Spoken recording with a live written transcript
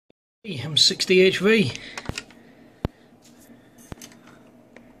M60HV.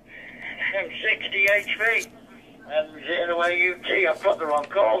 M60HV. M0AUT. I put the wrong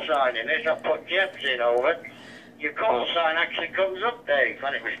call sign in this. I put Jeff's in over. Your call sign actually comes up, Dave,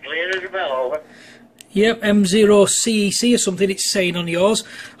 and it was clear as a bell over. Yep, M0CEC or something it's saying on yours.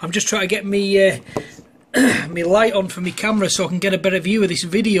 I'm just trying to get me me light on for my camera so I can get a better view of this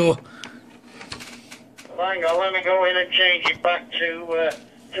video. Hang on, let me go in and change it back to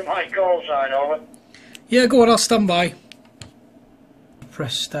my call sign over. Yeah, go on, I'll stand by.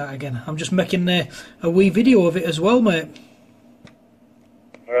 Press start again. I'm just making a wee video of it as well, mate.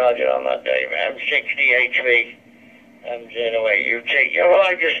 Roger on that, Dave. M60HV, M08UT. Yeah, well,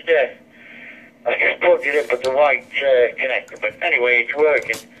 I just plugged it in with the white connector, but anyway, it's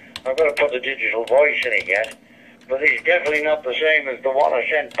working. I've got to put the digital voice in it yet, but it's definitely not the same as the one I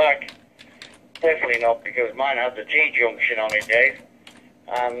sent back. Definitely not, because mine had the T-junction on it, Dave,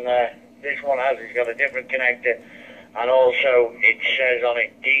 and this one it's got a different connector, and also it says on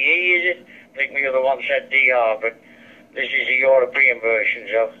it DE, is it? I think the other one said DR, but this is the European version,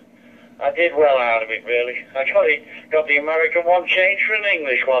 so I did well out of it, really. I got the American one changed for an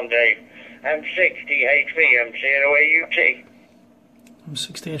English one, Dave. M60HV, M0AUT.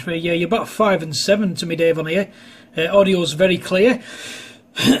 M60HV, yeah, you're about 5 and 7 to me, Dave, on here. Audio's very clear.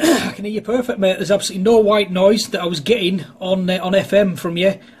 I can hear you perfect, mate. There's absolutely no white noise that I was getting on FM from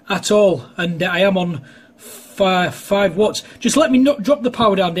you at all, and I am on 5 watts. Just let me not drop the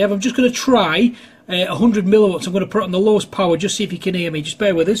power down, Dave. I'm just going to try 100 milliwatts. I'm going to put it on the lowest power, just see if you can hear me. Just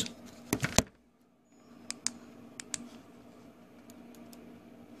bear with us.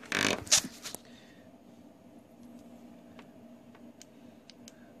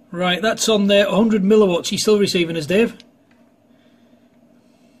 Right, that's on there. 100 milliwatts. You still receiving us, Dave?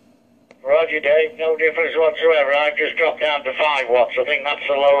 Roger, Dave. No difference whatsoever. I've just dropped down to 5 watts. I think that's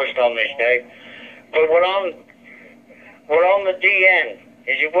the lowest on this, Dave. But we're on the DN.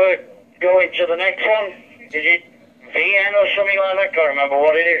 Is it worth going to the next one? Is it VN or something like that? Can't remember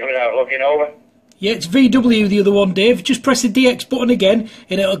what it is without looking over. Yeah, it's VW, the other one, Dave. Just press the DX button again,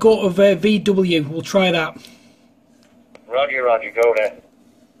 and it'll go to VW. We'll try that. Roger, Roger. Go there.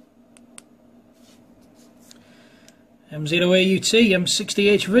 M0AUT,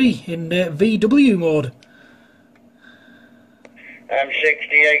 M60HV in VW mode.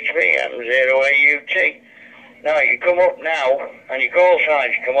 M60HV, M0AUT. Now you come up now, and your call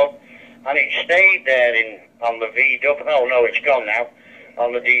signs come up, and it stayed there on the VW. No, it's gone now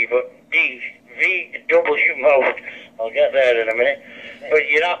on the VW mode. I'll get there in a minute. But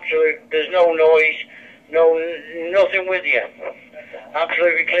there's no noise, nothing with you.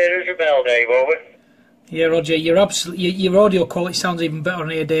 Absolutely clear as a bell, Dave. Over. Yeah, Roger, your audio quality sounds even better on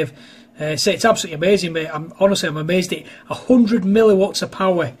here, Dave. So it's absolutely amazing, mate. I'm amazed at 100 milliwatts of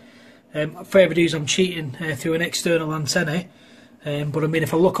power. Favour dues, I'm cheating through an external antenna. But I mean,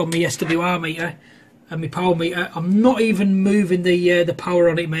 if I look on my SWR meter and my power meter, I'm not even moving the power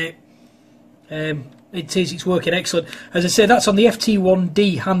on it, mate. It's working excellent. As I say, that's on the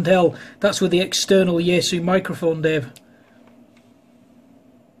ft-1d handheld. That's with the external Yaesu microphone, Dave.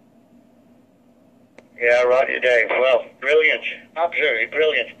 Yeah, right, Dave. Well, brilliant. Absolutely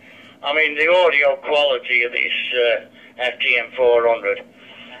brilliant. I mean, the audio quality of this FTM400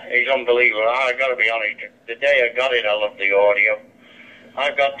 is unbelievable. I've got to be honest. The day I got it, I loved the audio.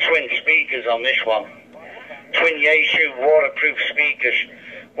 I've got twin speakers on this one. Twin Yaesu waterproof speakers,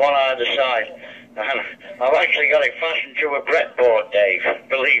 one either side. And I've actually got it fastened to a breadboard, Dave.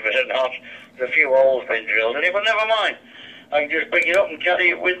 Believe it or not. There's a few holes been drilled in it, but never mind. I can just pick it up and carry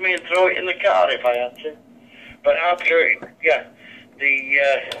it with me and throw it in the car if I had to. But absolutely, yeah,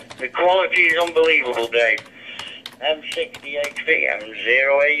 the quality is unbelievable, Dave. M60HV,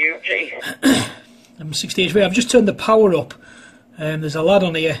 M0AUT. M60HV, I've just turned the power up. There's a lad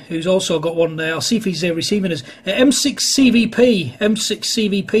on here who's also got one there. I'll see if he's receiving us. M6CVP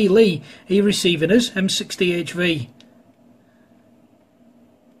Lee, are you receiving us? M60HV.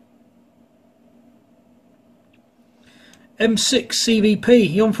 M6CVP,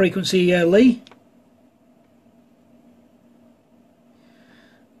 you on frequency, Lee?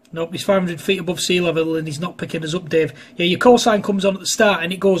 Nope, he's 500 feet above sea level and he's not picking us up, Dave. Yeah, your call sign comes on at the start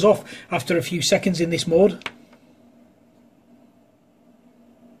and it goes off after a few seconds in this mode.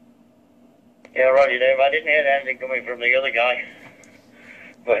 Yeah, Roger, Dave. I didn't hear anything coming from the other guy.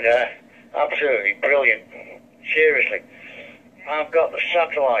 But absolutely brilliant. Seriously. I've got the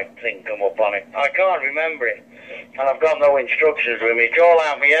satellite thing come up on it. I can't remember it. And I've got no instructions with me. It's all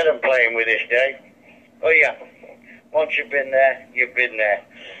out my head and playing with this, Dave. Oh yeah, once you've been there, you've been there.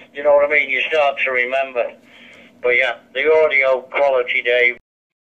 You know what I mean? You start to remember. But yeah, the audio quality, Dave,